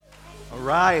All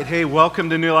right. Hey, welcome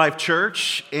to New Life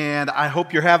Church, and I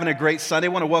hope you're having a great Sunday. I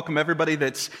want to welcome everybody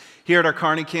that's here at our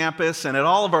Kearney campus and at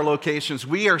all of our locations.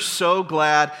 We are so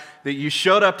glad that you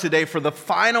showed up today for the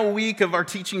final week of our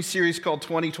teaching series called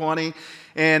 2020.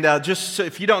 And just so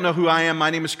if you don't know who I am, my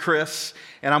name is Chris,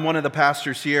 and I'm one of the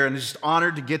pastors here, and just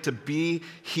honored to get to be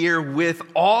here with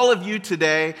all of you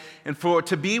today, and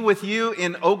to be with you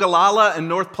in Ogallala and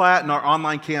North Platte and our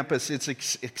online campus. It's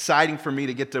exciting for me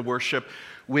to get to worship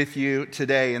with you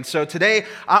today. And so today,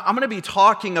 I'm going to be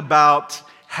talking about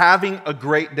having a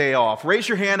great day off. Raise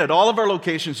your hand at all of our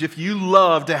locations if you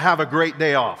love to have a great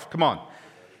day off. Come on.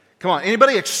 Come on.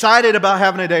 Anybody excited about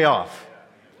having a day off?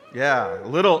 Yeah, a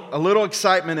little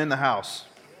excitement in the house.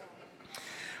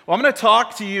 Well, I'm going to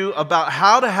talk to you about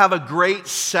how to have a great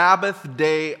Sabbath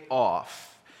day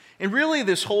off. And really,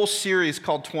 this whole series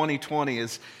called 2020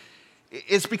 is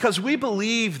because we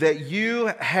believe that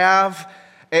you have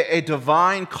a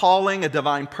divine calling, a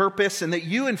divine purpose, and that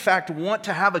you, in fact, want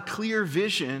to have a clear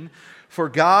vision for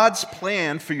God's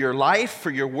plan for your life, for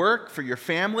your work, for your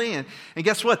family. And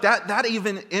guess what? That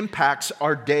even impacts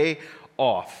our day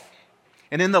off.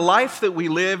 And in the life that we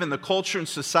live, in the culture and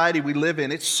society we live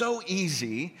in, it's so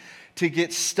easy to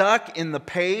get stuck in the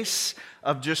pace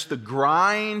of just the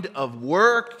grind of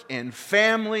work and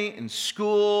family and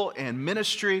school and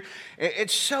ministry.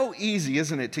 It's so easy,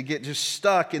 isn't it, to get just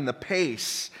stuck in the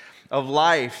pace of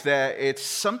life that it's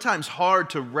sometimes hard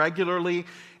to regularly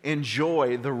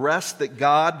enjoy the rest that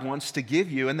God wants to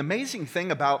give you. And the amazing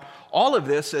thing about all of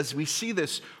this, as we see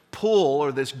this pull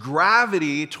or this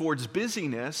gravity towards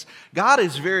busyness, God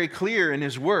is very clear in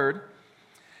His Word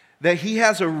that He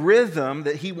has a rhythm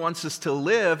that He wants us to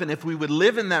live, and if we would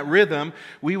live in that rhythm,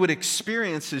 we would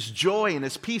experience His joy and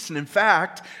His peace, and in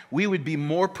fact, we would be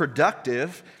more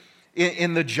productive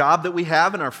in the job that we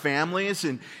have, in our families,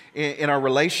 and in our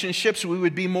relationships. We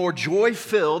would be more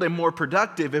joy-filled and more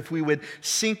productive if we would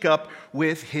sync up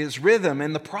with His rhythm.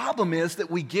 And the problem is that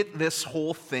we get this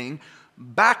whole thing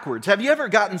backwards. Have you ever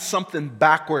gotten something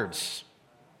backwards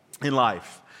in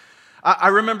life? I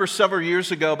remember several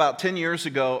years ago, about 10 years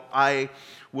ago, I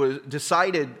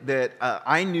decided that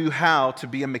I knew how to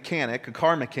be a mechanic, a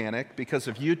car mechanic, because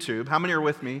of YouTube. How many are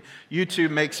with me?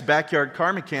 YouTube makes backyard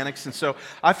car mechanics, and so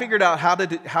I figured out how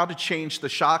to change the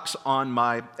shocks on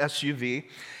my SUV.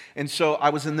 And so I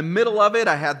was in the middle of it.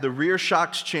 I had the rear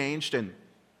shocks changed, and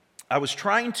I was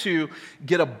trying to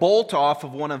get a bolt off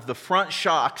of one of the front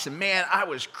shocks, and man, I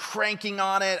was cranking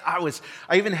on it. I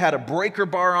even had a breaker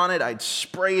bar on it. I'd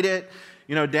sprayed it,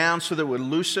 down so that it would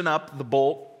loosen up the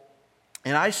bolt.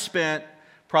 And I spent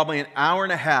probably an hour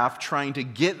and a half trying to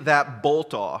get that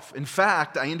bolt off. In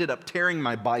fact, I ended up tearing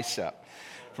my bicep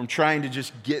from trying to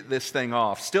just get this thing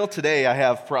off. Still today, I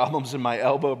have problems in my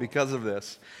elbow because of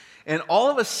this. And all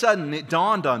of a sudden, it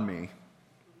dawned on me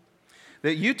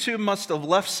that YouTube must have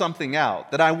left something out,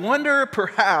 that I wonder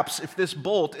perhaps if this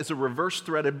bolt is a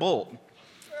reverse-threaded bolt.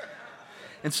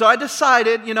 And so I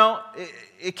decided,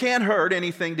 it can't hurt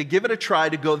anything to give it a try,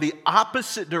 to go the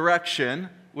opposite direction,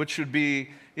 which would be,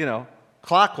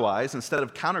 clockwise instead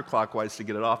of counterclockwise to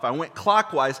get it off. I went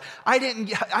clockwise. I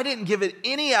didn't give it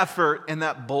any effort, and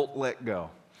that bolt let go.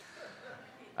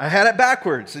 I had it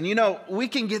backwards. And we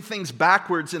can get things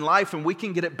backwards in life, and we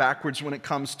can get it backwards when it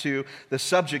comes to the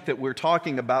subject that we're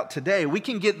talking about today. We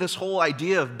can get this whole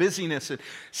idea of busyness and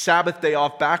Sabbath day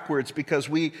off backwards because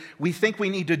we think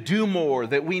we need to do more,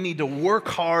 that we need to work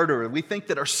harder. We think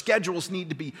that our schedules need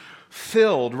to be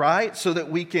filled, right? So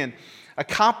that we can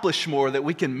accomplish more, that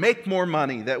we can make more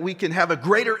money, that we can have a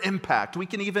greater impact. We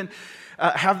can even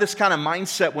have this kind of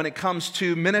mindset when it comes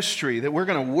to ministry, that we're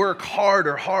going to work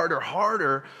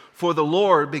harder for the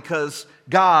Lord because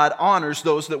God honors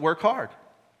those that work hard.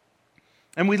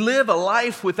 And we live a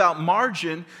life without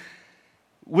margin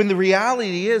when the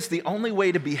reality is the only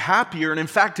way to be happier and, in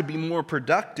fact, to be more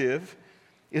productive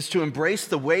is to embrace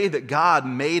the way that God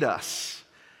made us.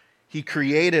 He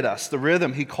created us, the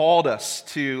rhythm He called us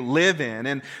to live in.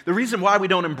 And the reason why we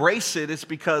don't embrace it is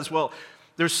because,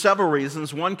 there's several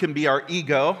reasons. One can be our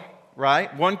ego,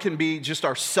 right? One can be just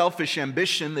our selfish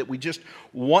ambition that we just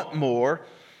want more,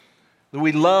 that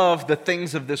we love the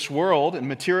things of this world and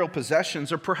material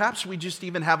possessions, or perhaps we just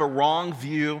even have a wrong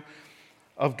view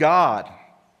of God.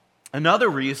 Another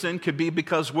reason could be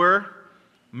because we're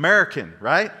American,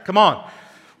 right? Come on.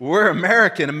 We're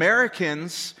American.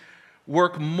 Americans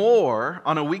work more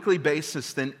on a weekly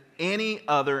basis than any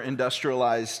other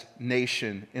industrialized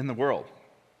nation in the world.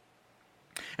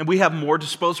 And we have more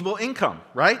disposable income,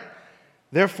 right?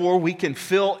 Therefore, we can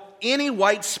fill any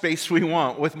white space we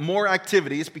want with more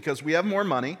activities because we have more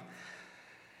money.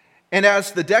 And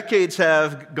as the decades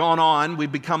have gone on,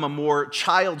 we've become a more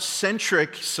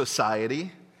child-centric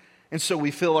society. And so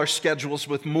we fill our schedules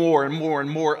with more and more and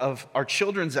more of our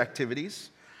children's activities.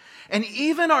 And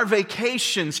even our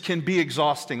vacations can be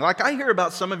exhausting. Like I hear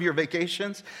about some of your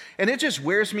vacations, and it just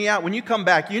wears me out. When you come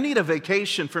back, you need a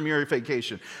vacation from your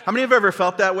vacation. How many have ever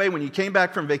felt that way? When you came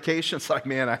back from vacation, it's like,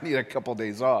 man, I need a couple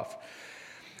days off.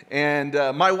 And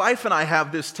my wife and I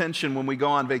have this tension when we go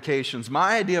on vacations.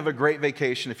 My idea of a great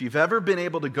vacation, if you've ever been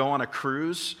able to go on a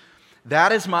cruise,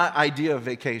 that is my idea of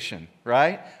vacation,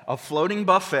 right? A floating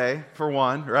buffet, for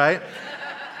one, right?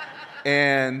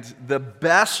 And the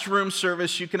best room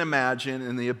service you can imagine,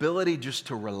 and the ability just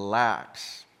to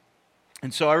relax.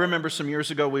 And so I remember some years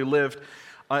ago we lived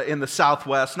in the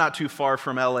Southwest, not too far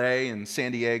from LA and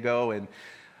San Diego,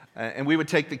 and we would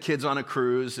take the kids on a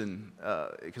cruise, and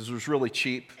because it was really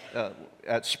cheap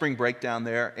at spring break down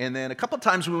there. And then a couple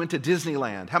times we went to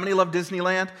Disneyland. How many love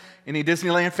Disneyland? Any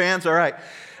Disneyland fans? All right.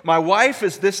 My wife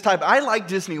is this type. I like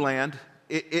Disneyland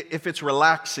if it's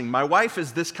relaxing. My wife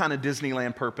is this kind of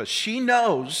Disneyland purpose. She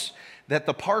knows that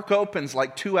the park opens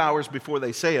like 2 hours before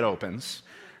they say it opens,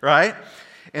 right?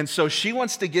 And so she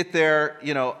wants to get there,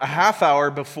 a half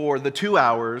hour before the 2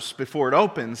 hours before it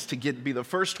opens to be the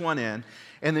first one in.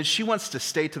 And then she wants to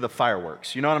stay to the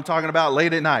fireworks. You know what I'm talking about?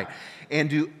 Late at night. And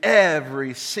do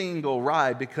every single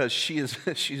ride because she's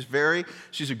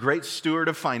a great steward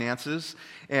of finances.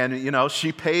 And,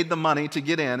 she paid the money to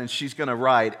get in, and she's going to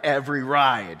ride every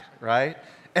ride, right?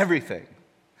 Everything.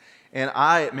 And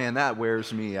that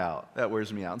wears me out. That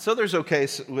wears me out. And so there's okay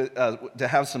to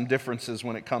have some differences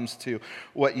when it comes to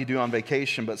what you do on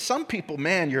vacation. But some people,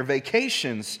 your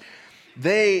vacations,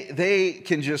 they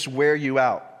can just wear you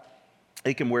out.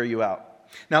 They can wear you out.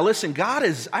 Now listen,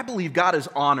 I believe God is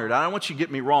honored. I don't want you to get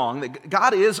me wrong. That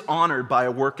God is honored by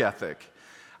a work ethic.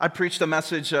 I preached a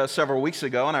message several weeks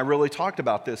ago, and I really talked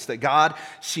about this, that God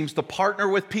seems to partner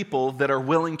with people that are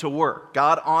willing to work.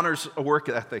 God honors a work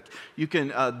ethic. You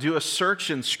can do a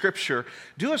search in Scripture.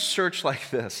 Do a search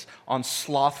like this on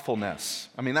slothfulness.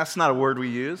 I mean, that's not a word we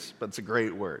use, but it's a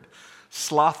great word.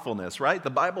 Slothfulness, right?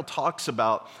 The Bible talks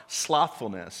about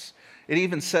slothfulness. It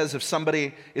even says if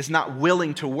somebody is not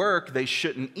willing to work, they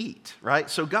shouldn't eat, right?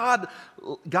 So God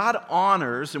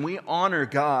honors, and we honor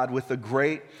God with a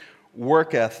great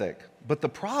work ethic. But the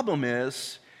problem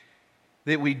is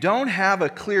that we don't have a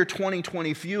clear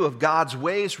 20/20 view of God's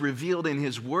ways revealed in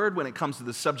His Word when it comes to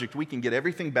the subject. We can get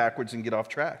everything backwards and get off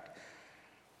track.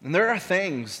 And there are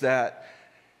things that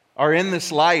are in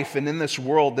this life and in this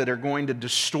world that are going to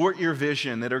distort your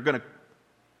vision, that are going to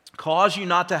cause you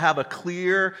not to have a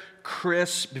clear,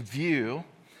 crisp view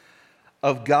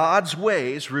of God's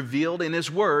ways revealed in His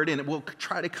Word, and it will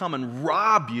try to come and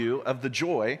rob you of the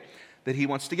joy that He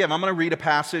wants to give. I'm going to read a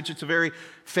passage. It's a very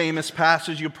famous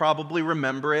passage. You'll probably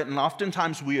remember it, and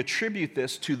oftentimes we attribute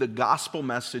this to the gospel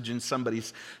message in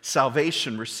somebody's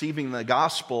salvation, receiving the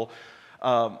gospel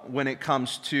when it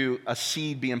comes to a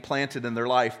seed being planted in their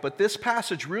life. But this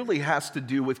passage really has to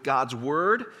do with God's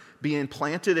Word being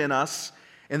planted in us,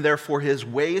 and therefore His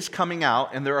ways coming out,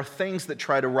 and there are things that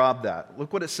try to rob that.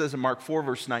 Look what it says in Mark 4,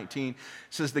 verse 19. It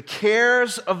says, the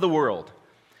cares of the world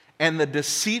and the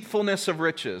deceitfulness of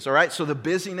riches. All right, so the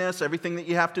busyness, everything that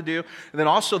you have to do, and then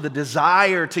also the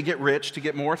desire to get rich, to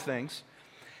get more things,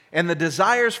 and the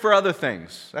desires for other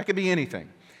things. That could be anything.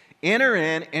 Enter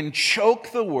in and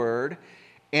choke the word,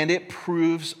 and it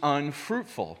proves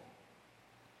unfruitful.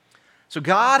 So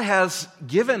God has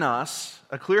given us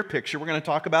a clear picture, we're going to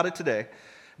talk about it today,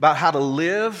 about how to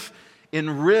live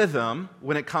in rhythm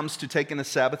when it comes to taking the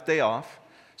Sabbath day off.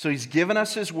 So He's given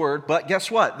us His Word, but guess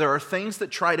what? There are things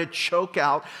that try to choke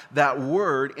out that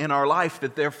Word in our life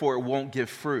that therefore it won't give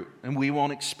fruit, and we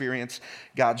won't experience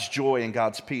God's joy and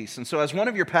God's peace. And so as one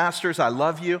of your pastors, I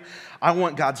love you. I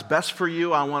want God's best for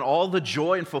you. I want all the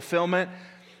joy and fulfillment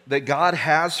that God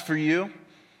has for you.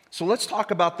 So let's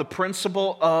talk about the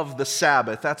principle of the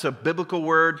Sabbath. That's a biblical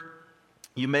word.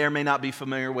 You may or may not be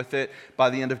familiar with it. By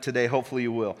the end of today, hopefully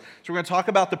you will. So we're going to talk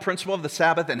about the principle of the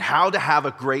Sabbath and how to have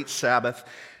a great Sabbath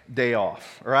day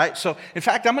off. All right? So, in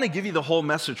fact, I'm going to give you the whole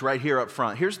message right here up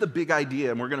front. Here's the big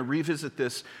idea, and we're going to revisit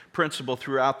this principle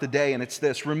throughout the day, and it's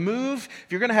this. If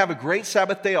you're going to have a great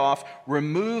Sabbath day off,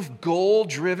 remove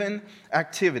goal-driven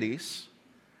activities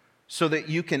so that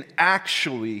you can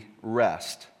actually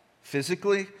rest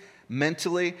physically,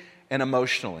 mentally, and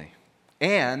emotionally,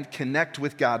 and connect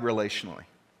with God relationally.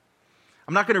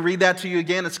 I'm not going to read that to you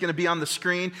again. It's going to be on the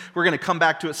screen. We're going to come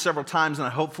back to it several times,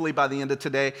 and hopefully by the end of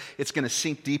today, it's going to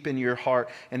sink deep in your heart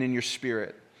and in your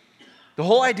spirit. The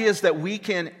whole idea is that we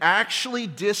can actually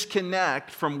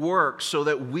disconnect from work so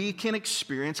that we can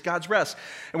experience God's rest.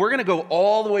 And we're going to go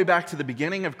all the way back to the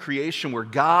beginning of creation where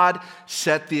God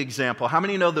set the example. How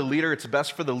many know it's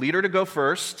best for the leader to go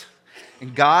first?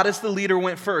 And God, as the leader,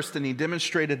 went first, and he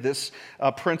demonstrated this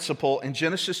principle. In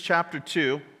Genesis chapter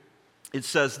 2, it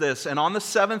says this, and on the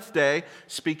seventh day,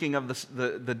 speaking of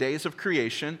the days of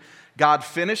creation, God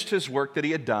finished his work that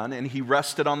he had done, and he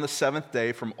rested on the seventh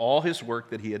day from all his work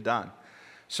that he had done.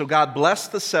 So God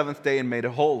blessed the seventh day and made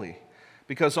it holy.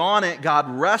 Because on it, God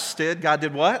rested. God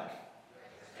did what?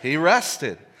 He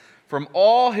rested from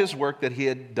all his work that he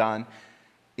had done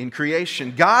in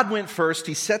creation. God went first.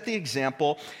 He set the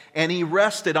example, and he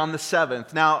rested on the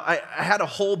seventh. Now, I had a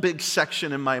whole big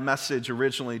section in my message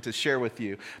originally to share with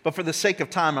you. But for the sake of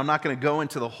time, I'm not going to go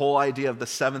into the whole idea of the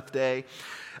seventh day.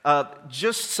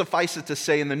 Just suffice it to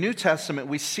say, in the New Testament,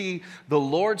 we see the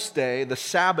Lord's Day, the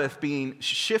Sabbath, being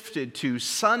shifted to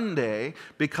Sunday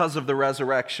because of the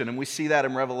resurrection. And we see that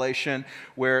in Revelation,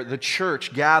 where the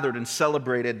church gathered and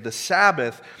celebrated the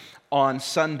Sabbath on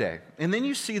Sunday. And then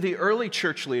you see the early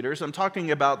church leaders. I'm talking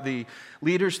about the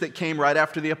leaders that came right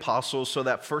after the apostles, so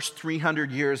that first 300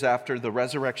 years after the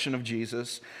resurrection of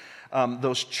Jesus,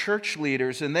 those church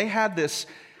leaders, and they had this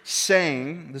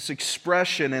saying, this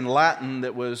expression in Latin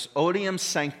that was odium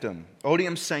sanctum,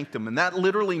 and that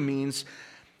literally means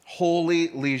holy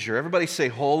leisure. Everybody say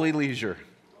holy leisure.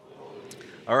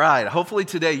 All right, hopefully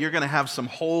today you're going to have some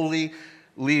holy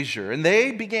leisure. And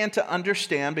they began to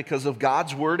understand, because of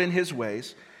God's word and his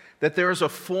ways, that there is a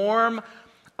form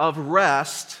of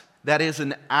rest that is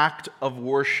an act of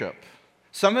worship.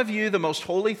 Some of you, the most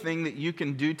holy thing that you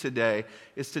can do today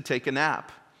is to take a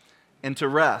nap and to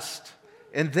rest.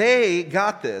 And they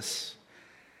got this.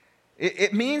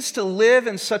 It means to live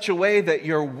in such a way that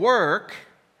your work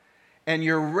and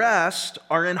your rest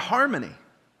are in harmony.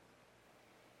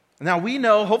 Now we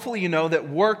know, hopefully you know, that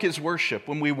work is worship.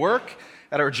 When we work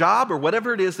at our job or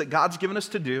whatever it is that God's given us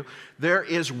to do, there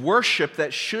is worship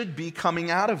that should be coming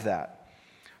out of that.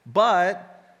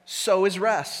 But so is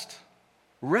rest.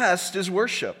 Rest is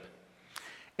worship.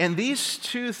 And these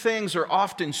two things are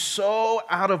often so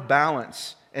out of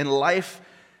balance, and life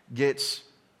gets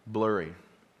blurry.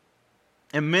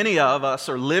 And many of us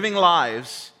are living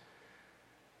lives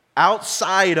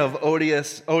outside of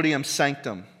odium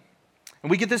sanctum.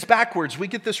 And we get this backwards, we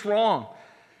get this wrong.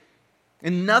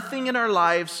 And nothing in our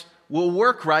lives will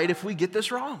work right if we get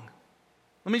this wrong.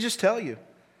 Let me just tell you.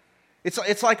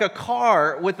 It's like a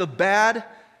car with a bad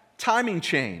timing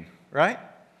chain, right?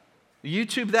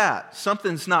 YouTube that.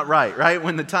 Something's not right?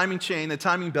 When the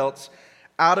timing belt's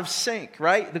out of sync,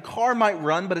 right? The car might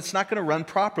run, but it's not going to run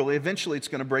properly. Eventually, it's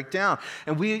going to break down.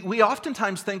 And we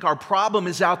oftentimes think our problem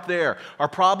is out there. Our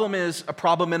problem is a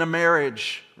problem in a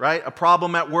marriage, right? A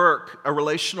problem at work, a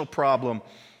relational problem,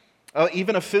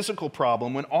 even a physical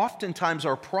problem, when oftentimes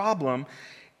our problem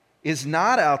is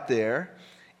not out there.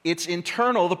 It's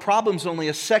internal. The problem's only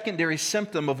a secondary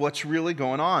symptom of what's really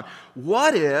going on.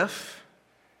 What if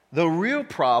the real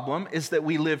problem is that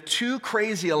we live too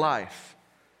crazy a life?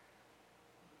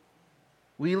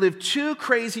 We live too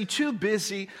crazy, too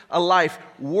busy a life,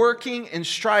 working and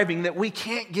striving, that we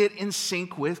can't get in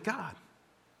sync with God.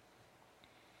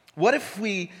 What if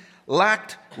we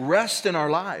lacked rest in our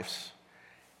lives?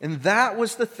 And that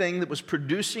was the thing that was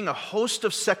producing a host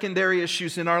of secondary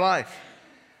issues in our life.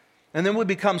 And then we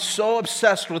become so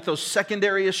obsessed with those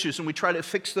secondary issues, and we try to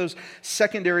fix those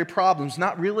secondary problems,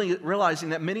 not really realizing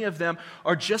that many of them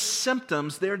are just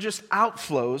symptoms. They're just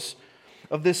outflows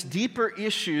of this deeper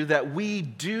issue that we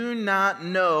do not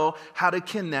know how to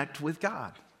connect with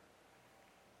God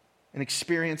and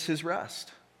experience his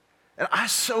rest. And I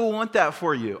so want that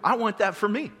for you. I want that for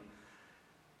me.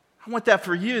 I want that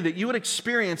for you, that you would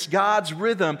experience God's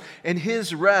rhythm and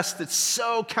his rest that's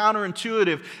so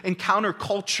counterintuitive and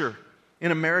counterculture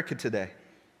in America today.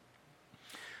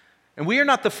 And we are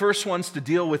not the first ones to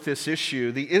deal with this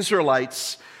issue. The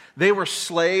Israelites, they were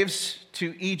slaves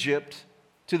to Egypt,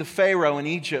 to the Pharaoh in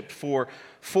Egypt for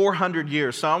 400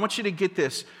 years. So I want you to get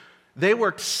this. They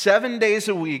worked 7 days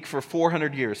a week for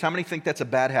 400 years. How many think that's a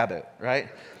bad habit, right?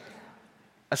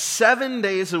 7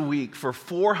 days a week for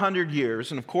 400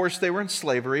 years. And of course, they were in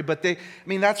slavery, but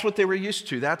that's what they were used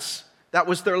to. That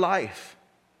was their life.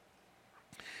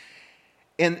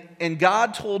 And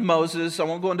God told Moses, I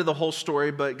won't go into the whole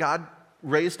story, but God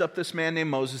raised up this man named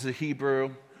Moses, a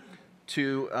Hebrew,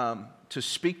 to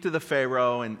speak to the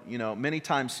Pharaoh. And, many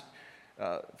times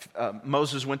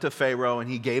Moses went to Pharaoh and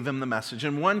he gave him the message.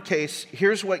 In one case,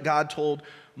 here's what God told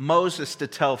Moses to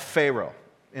tell Pharaoh.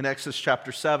 In Exodus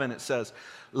chapter 7, it says,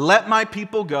 "Let my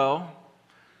people go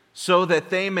so that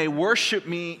they may worship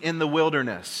me in the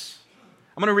wilderness.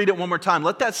 I'm going to read it one more time.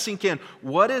 Let that sink in.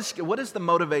 What is the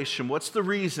motivation? What's the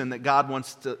reason that God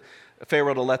wants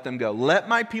Pharaoh to let them go? Let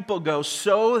my people go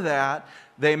so that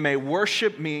they may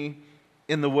worship me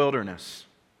in the wilderness.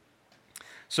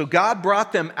 So God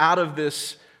brought them out of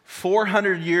this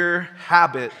 400-year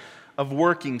habit of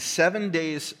working 7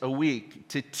 days a week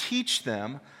to teach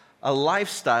them a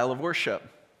lifestyle of worship.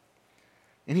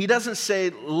 And he doesn't say,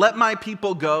 let my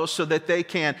people go so that they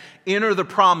can enter the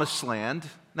promised land.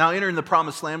 Now, entering the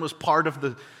promised land was part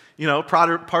of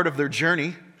part of their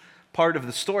journey, part of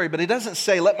the story. But he doesn't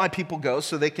say, let my people go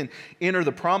so they can enter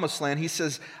the promised land. He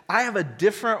says, I have a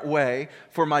different way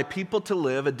for my people to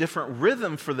live, a different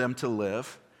rhythm for them to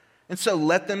live. And so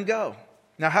let them go.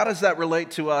 Now, how does that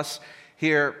relate to us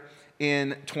here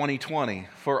in 2020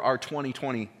 for our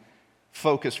 2020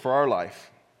 focus for our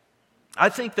life? I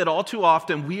think that all too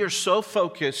often we are so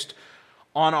focused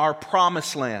on our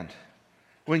promised land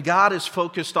when God is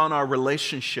focused on our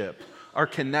relationship, our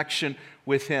connection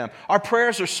with Him. Our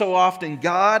prayers are so often,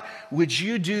 God, would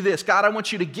you do this? God, I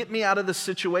want you to get me out of this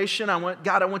situation.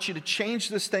 God, I want you to change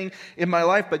this thing in my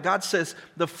life. But God says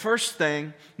the first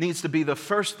thing needs to be the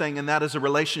first thing, and that is a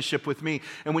relationship with me.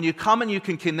 And when you come and you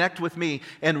can connect with me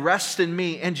and rest in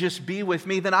me and just be with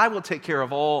me, then I will take care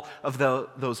of all of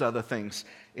those other things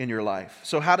in your life.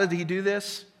 So how did He do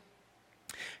this?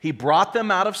 He brought them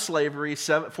out of slavery,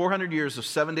 400 years of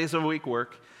 7 days a week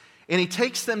work. And He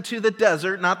takes them to the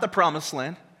desert, not the promised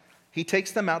land. He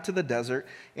takes them out to the desert,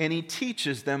 and He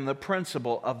teaches them the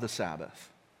principle of the Sabbath.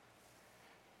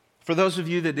 For those of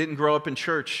you that didn't grow up in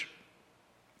church,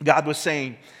 God was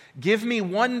saying, give me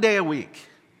 1 day a week.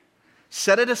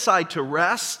 Set it aside to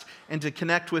rest and to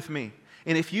connect with me.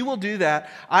 And if you will do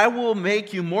that, I will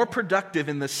make you more productive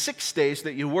in the 6 days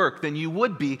that you work than you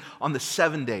would be on the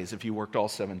 7 days if you worked all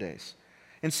 7 days.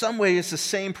 In some way, it's the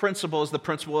same principle as the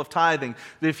principle of tithing.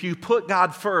 That if you put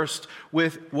God first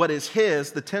with what is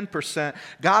His, the 10%,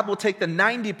 God will take the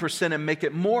 90% and make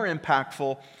it more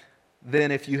impactful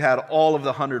than if you had all of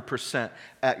the 100%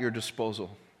 at your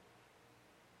disposal.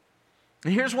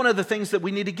 And here's one of the things that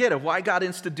we need to get of why God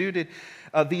instituted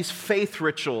these faith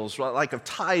rituals, like of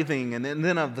tithing and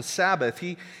then of the Sabbath.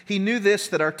 He knew this,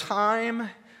 that our time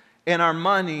and our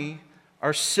money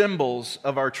are symbols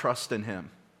of our trust in Him.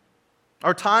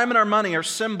 Our time and our money are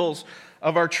symbols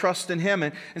of our trust in Him.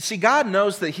 And see, God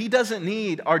knows that He doesn't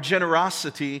need our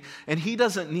generosity and He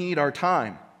doesn't need our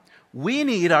time. We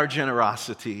need our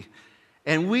generosity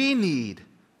and we need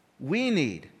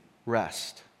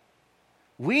rest.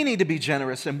 We need to be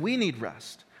generous and we need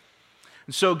rest.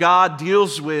 And so God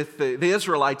deals with the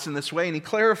Israelites in this way, and He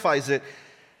clarifies it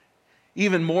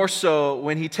even more so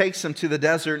when He takes them to the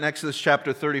desert in Exodus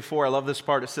chapter 34. I love this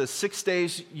part. It says, 6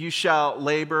 days you shall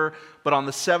labor, but on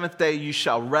the seventh day you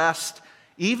shall rest.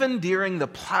 Even during the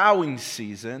plowing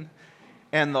season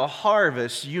and the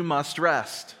harvest you must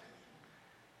rest.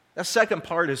 That second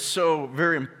part is so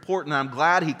very important. I'm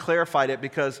glad He clarified it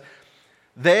because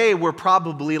they were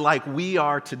probably like we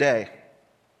are today.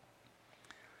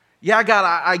 Yeah, God,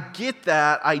 I get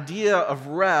that idea of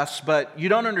rest, but you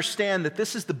don't understand that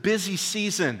this is the busy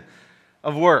season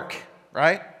of work,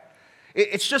 right?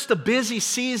 It's just a busy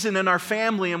season in our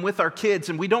family and with our kids,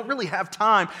 and we don't really have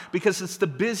time because it's the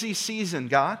busy season,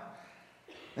 God.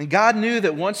 And God knew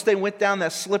that once they went down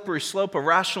that slippery slope of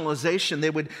rationalization,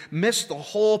 they would miss the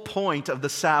whole point of the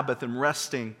Sabbath and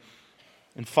resting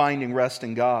and finding rest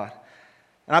in God.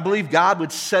 And I believe God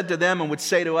would say to them and would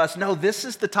say to us, no, this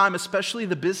is the time, especially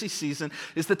the busy season,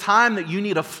 is the time that you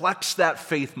need to flex that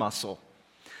faith muscle.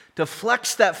 To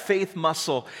flex that faith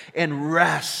muscle and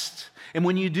rest. And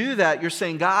when you do that, you're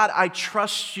saying, God, I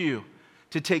trust you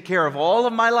to take care of all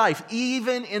of my life,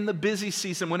 even in the busy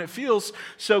season when it feels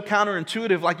so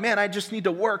counterintuitive, like, man, I just need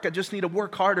to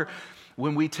work harder.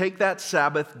 When we take that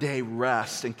Sabbath day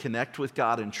rest and connect with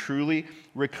God and truly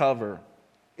recover,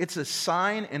 it's a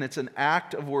sign and it's an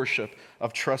act of worship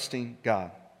of trusting God.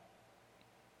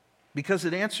 Because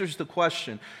it answers the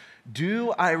question,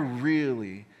 do I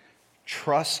really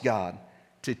trust God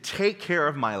to take care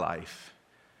of my life,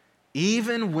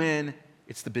 even when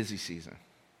it's the busy season?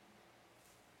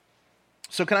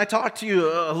 So can I talk to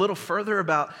you a little further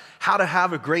about how to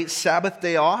have a great Sabbath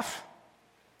day off?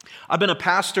 I've been a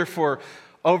pastor for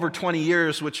over 20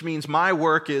 years, which means my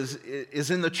work is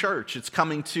in the church. It's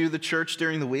coming to the church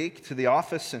during the week, to the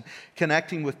office, and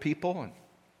connecting with people.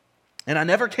 And I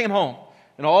never came home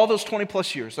in all those 20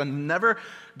 plus years. I've never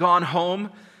gone home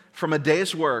from a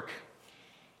day's work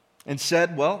and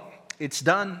said, well, it's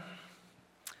done.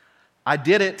 I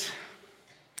did it.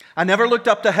 I never looked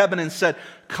up to heaven and said,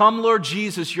 "Come, Lord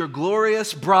Jesus, your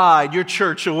glorious bride, your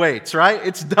church awaits," right?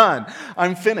 It's done.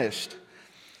 I'm finished.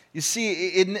 You see,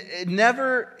 it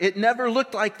never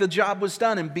looked like the job was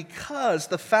done. And because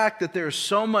the fact that there's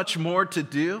so much more to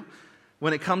do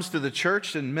when it comes to the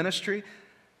church and ministry,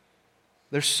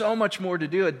 there's so much more to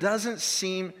do, it doesn't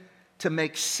seem to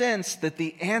make sense that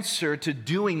the answer to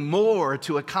doing more,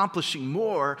 to accomplishing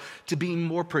more, to being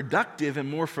more productive and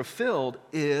more fulfilled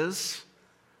is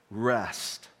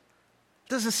rest.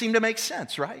 Doesn't seem to make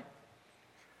sense, right?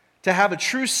 To have a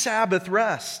true Sabbath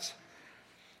rest.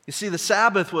 You see, the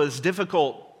Sabbath was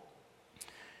difficult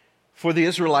for the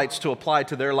Israelites to apply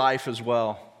to their life as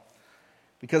well.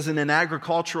 Because in an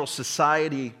agricultural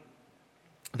society,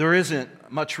 there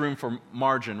isn't much room for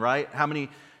margin, right? How many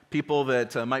people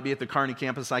that might be at the Kearney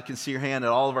campus, I can see your hand at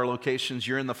all of our locations,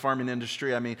 you're in the farming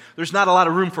industry. I mean, there's not a lot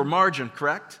of room for margin,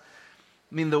 correct?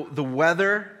 I mean, the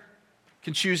weather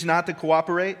can choose not to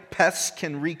cooperate. Pests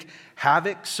can wreak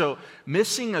havoc. So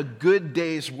missing a good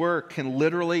day's work can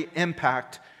literally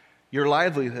impact your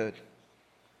livelihood.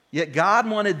 Yet God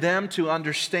wanted them to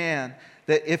understand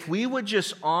that if we would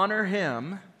just honor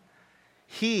Him,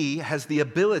 He has the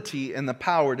ability and the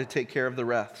power to take care of the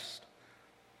rest.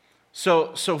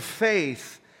 So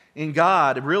faith in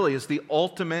God really is the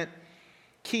ultimate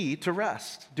key to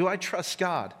rest. Do I trust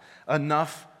God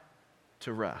enough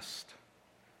to rest?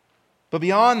 But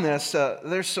beyond this,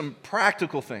 there's some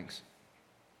practical things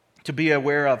to be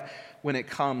aware of when it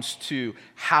comes to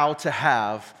how to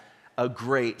have a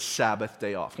great Sabbath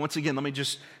day off. Once again, let me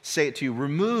just say it to you.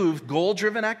 Remove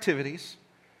goal-driven activities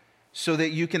so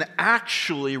that you can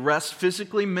actually rest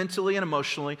physically, mentally, and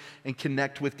emotionally and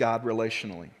connect with God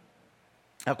relationally.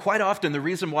 Now, quite often, the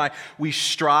reason why we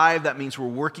strive, that means we're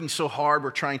working so hard,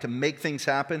 we're trying to make things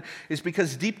happen, is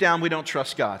because deep down we don't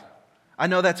trust God. I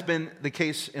know that's been the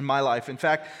case in my life. In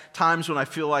fact, times when I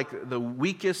feel like the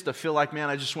weakest, I feel like, man,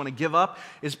 I just want to give up,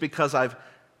 is because I've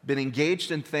been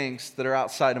engaged in things that are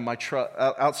outside of my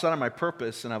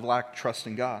purpose, and I've lacked trust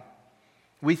in God.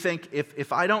 We think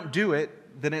if I don't do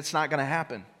it, then it's not going to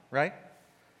happen, right?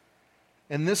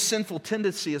 And this sinful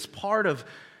tendency is part of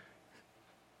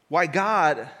why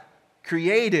God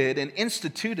created and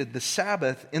instituted the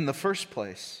Sabbath in the first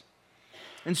place.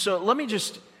 And so let me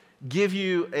just give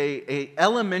you a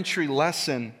elementary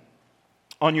lesson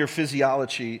on your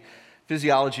physiology,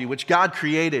 which God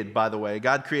created, by the way.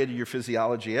 God created your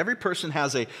physiology. Every person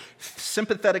has a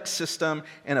sympathetic system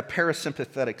and a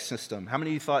parasympathetic system. How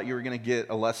many of you thought you were going to get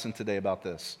a lesson today about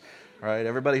this? All right,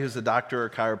 everybody who's a doctor or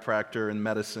chiropractor in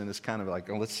medicine is kind of like,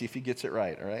 oh, let's see if he gets it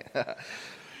right, all right?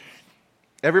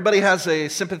 Everybody has a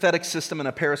sympathetic system and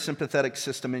a parasympathetic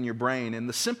system in your brain. And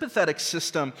the sympathetic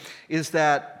system is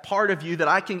that part of you that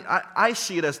I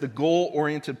see it as the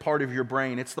goal-oriented part of your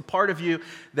brain. It's the part of you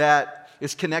that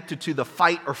is connected to the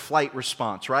fight or flight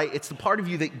response, right? It's the part of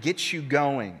you that gets you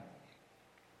going.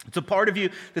 It's a part of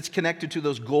you that's connected to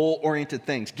those goal-oriented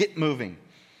things. Get moving.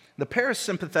 The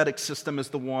parasympathetic system is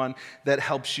the one that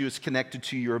helps you. It's connected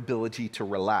to your ability to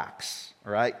relax,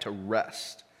 all right, to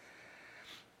rest.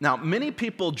 Now, many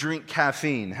people drink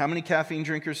caffeine. How many caffeine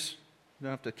drinkers? You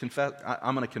don't have to confess.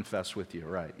 I'm going to confess with you,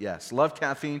 right? Yes, love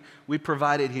caffeine. We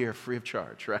provide it here free of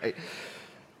charge, right?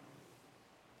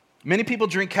 Many people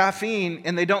drink caffeine,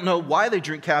 and they don't know why they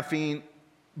drink caffeine,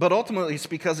 but ultimately it's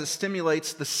because it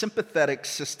stimulates the sympathetic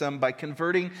system by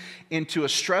converting into a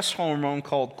stress hormone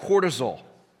called cortisol.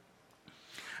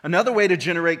 Another way to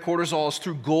generate cortisol is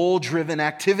through goal-driven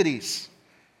activities.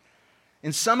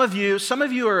 And some of you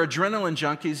are adrenaline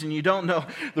junkies, and you don't know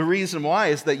the reason why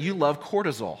is that you love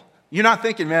cortisol. You're not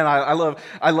thinking, man, I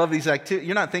love these activities.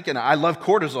 You're not thinking, I love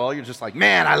cortisol. You're just like,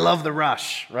 man, I love the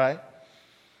rush, right?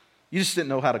 You just didn't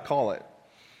know how to call it.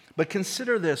 But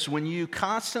consider this, when you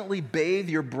constantly bathe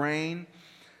your brain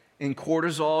in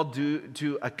cortisol due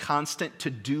to a constant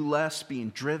to-do list, being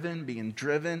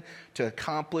driven to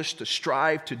accomplish, to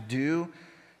strive, to do,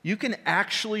 you can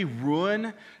actually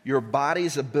ruin your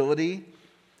body's ability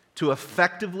to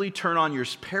effectively turn on your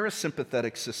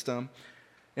parasympathetic system.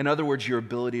 In other words, your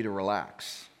ability to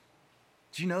relax.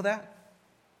 Do you know that?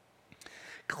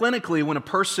 Clinically, when a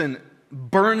person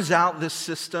burns out this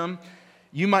system,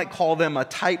 you might call them a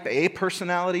type A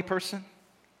personality person.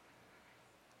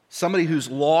 Somebody who's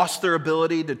lost their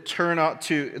ability to turn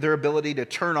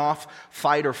off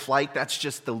fight or flight. That's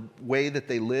just the way that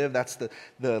they live. That's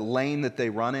the lane that they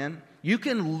run in. You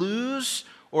can lose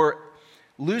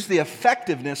the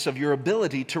effectiveness of your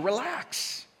ability to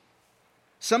relax.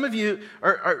 Some of you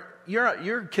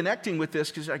you're connecting with this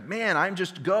because you're like, man, I'm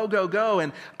just go,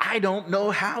 and I don't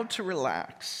know how to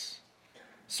relax.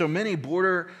 So many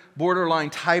borderline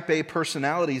type A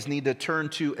personalities need to turn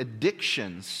to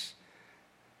addictions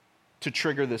to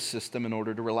trigger this system in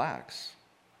order to relax.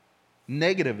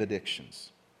 Negative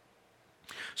addictions.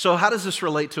 So how does this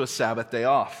relate to a Sabbath day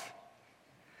off?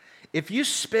 If you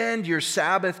spend your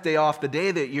Sabbath day off, the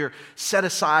day that you're set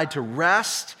aside to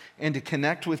rest and to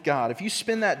connect with God, if you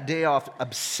spend that day off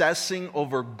obsessing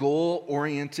over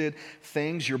goal-oriented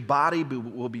things, your body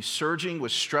will be surging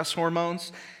with stress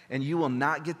hormones, and you will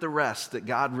not get the rest that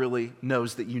God really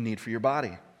knows that you need for your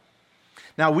body.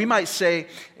 Now, we might say,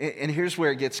 and here's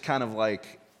where it gets kind of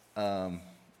like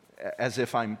as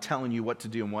if I'm telling you what to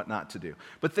do and what not to do.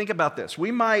 But think about this.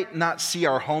 We might not see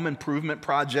our home improvement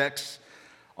projects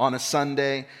on a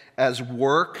Sunday as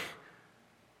work,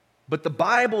 but the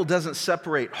Bible doesn't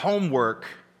separate homework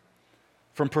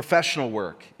from professional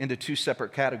work into two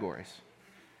separate categories.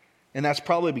 And that's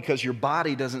probably because your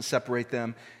body doesn't separate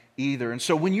them either. And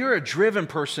so when you're a driven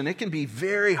person, it can be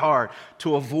very hard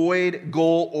to avoid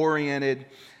goal-oriented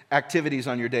activities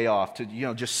on your day off, to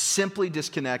just simply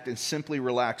disconnect and simply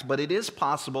relax. But it is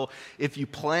possible if you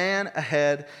plan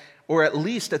ahead, or at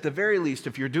the very least,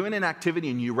 if you're doing an activity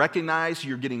and you recognize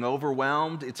you're getting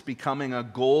overwhelmed, it's becoming a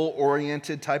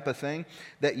goal-oriented type of thing,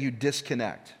 that you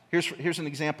disconnect. Here's an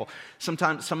example.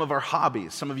 Sometimes some of our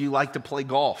hobbies, some of you like to play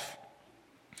golf.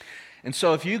 And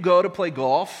so if you go to play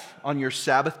golf on your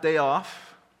Sabbath day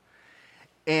off,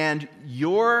 and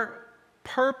your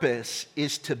purpose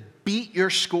is to beat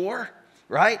your score,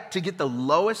 right? To get the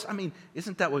lowest,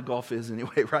 isn't that what golf is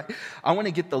anyway, right? I want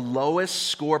to get the lowest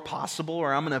score possible,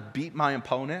 or I'm going to beat my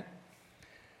opponent.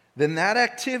 Then that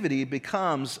activity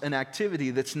becomes an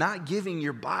activity that's not giving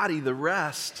your body the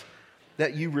rest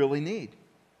that you really need.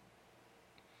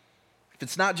 If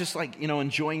it's not just like,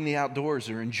 enjoying the outdoors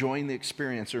or enjoying the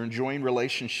experience or enjoying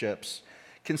relationships,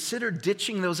 consider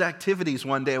ditching those activities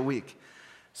one day a week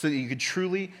so that you could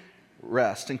truly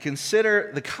rest. And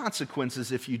consider the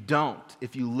consequences if you don't.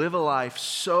 If you live a life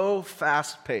so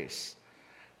fast-paced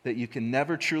that you can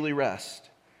never truly rest,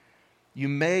 you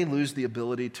may lose the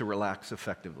ability to relax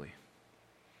effectively.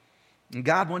 And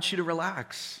God wants you to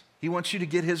relax. He wants you to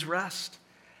get His rest.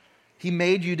 He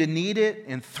made you to need it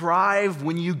and thrive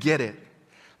when you get it.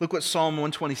 Look what Psalm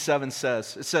 127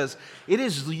 says. It says, "It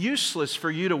is useless for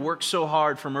you to work so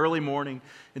hard from early morning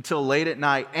until late at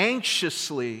night,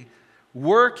 anxiously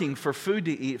working for food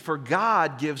to eat, for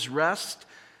God gives rest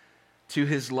to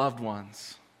His loved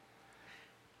ones."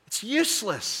 It's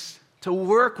useless to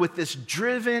work with this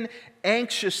driven,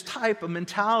 anxious type of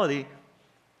mentality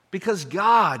because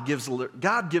God gives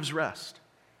rest.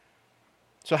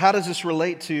 So how does this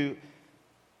relate to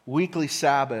weekly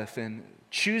Sabbath and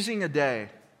choosing a day?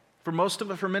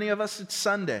 For many of us, it's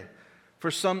Sunday.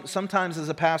 Sometimes as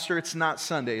a pastor, it's not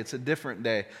Sunday. It's a different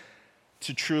day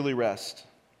to truly rest.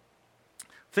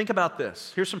 Think about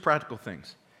this. Here's some practical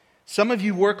things. Some of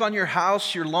you work on your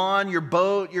house, your lawn, your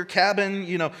boat, your cabin.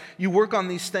 You work on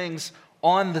these things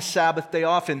on the Sabbath day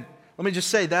off. And let me just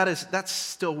say, that's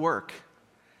still work.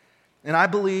 And I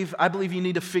believe you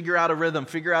need to figure out a rhythm,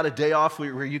 figure out a day off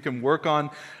where you can work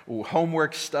on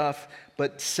homework stuff,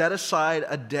 but set aside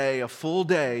a day, a full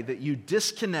day, that you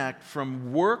disconnect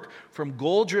from work, from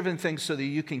goal-driven things so that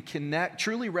you can connect,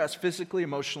 truly rest physically,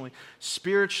 emotionally,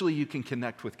 spiritually, you can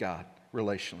connect with God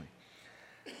relationally.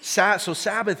 So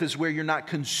Sabbath is where you're not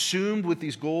consumed with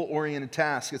these goal-oriented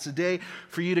tasks. It's a day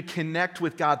for you to connect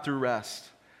with God through rest.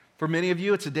 For many of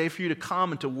you, it's a day for you to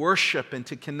come and to worship and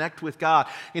to connect with God,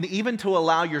 and even to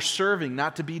allow your serving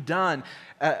not to be done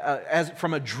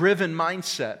from a driven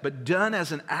mindset, but done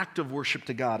as an act of worship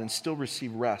to God and still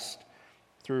receive rest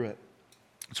through it.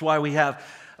 That's why we have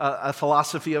a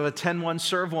philosophy of a 10-1,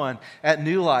 serve one at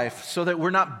New Life, so that we're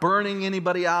not burning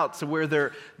anybody out to where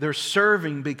their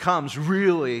serving becomes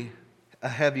really a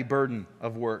heavy burden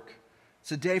of work.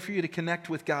 It's a day for you to connect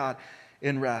with God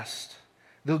in rest.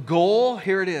 The goal,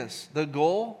 here it is, the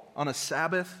goal on a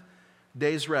Sabbath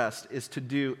day's rest is to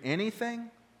do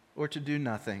anything or to do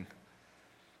nothing.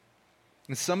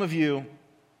 And some of you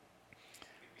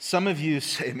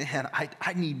say, man,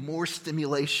 I need more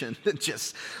stimulation than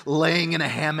just laying in a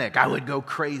hammock. I would go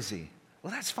crazy.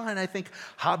 Well, that's fine. I think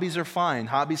hobbies are fine.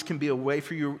 Hobbies can be a way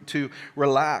for you to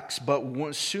relax. But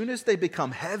as soon as they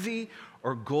become heavy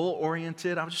or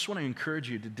goal-oriented, I just want to encourage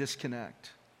you to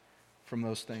disconnect from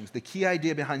those things. The key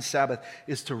idea behind Sabbath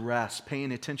is to rest,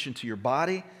 paying attention to your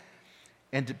body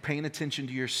and to paying attention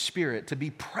to your spirit, to be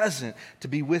present, to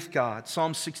be with God.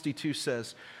 Psalm 62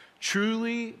 says,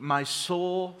 "Truly my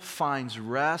soul finds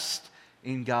rest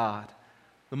in God."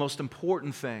 The most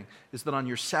important thing is that on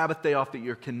your Sabbath day off that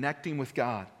you're connecting with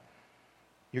God.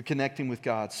 You're connecting with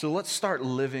God. So let's start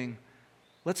living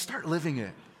Let's start living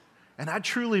it. And I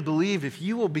truly believe if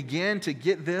you will begin to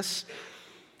get this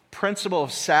principle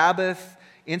of Sabbath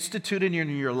instituted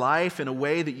in your life in a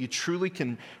way that you truly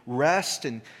can rest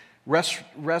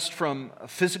from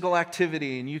physical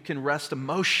activity, and you can rest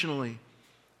emotionally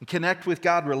and connect with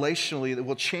God relationally, that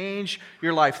will change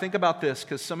your life. Think about this,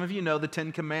 because some of you know the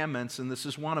 10 Commandments, and this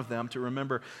is one of them, to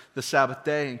remember the Sabbath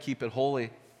day and keep it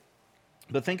holy.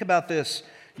 But think about this.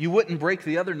 You wouldn't break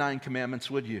the other 9 commandments,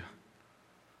 would you?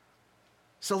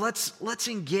 So let's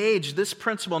engage this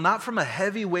principle, not from a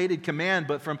heavy-weighted command,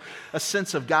 but from a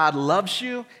sense of God loves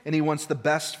you and He wants the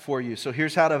best for you. So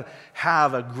here's how to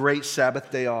have a great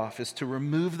Sabbath day off, is to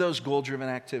remove those goal-driven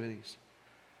activities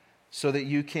so that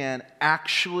you can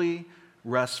actually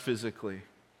rest physically,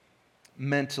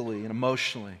 mentally, and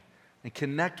emotionally, and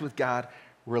connect with God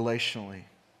relationally.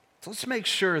 So let's make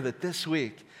sure that this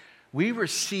week we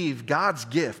receive God's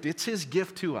gift. It's His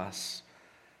gift to us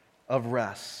of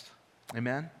rest.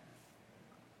 Amen?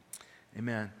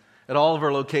 Amen. At all of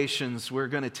our locations, we're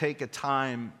going to take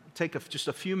just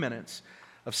a few minutes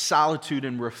of solitude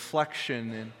and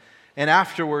reflection. And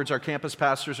afterwards, our campus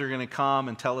pastors are going to come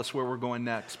and tell us where we're going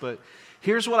next. But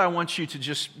here's what I want you to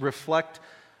just reflect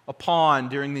upon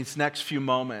during these next few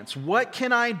moments. What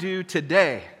can I do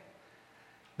today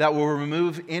that will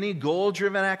remove any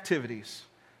goal-driven activities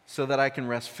so that I can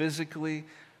rest physically,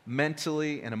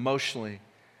 mentally, and emotionally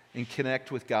and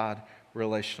connect with God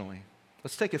relationally?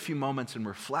 Let's take a few moments and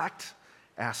reflect,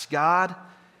 ask God,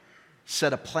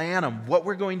 set a plan on what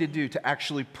we're going to do to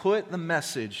actually put the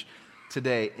message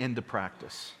today into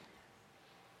practice.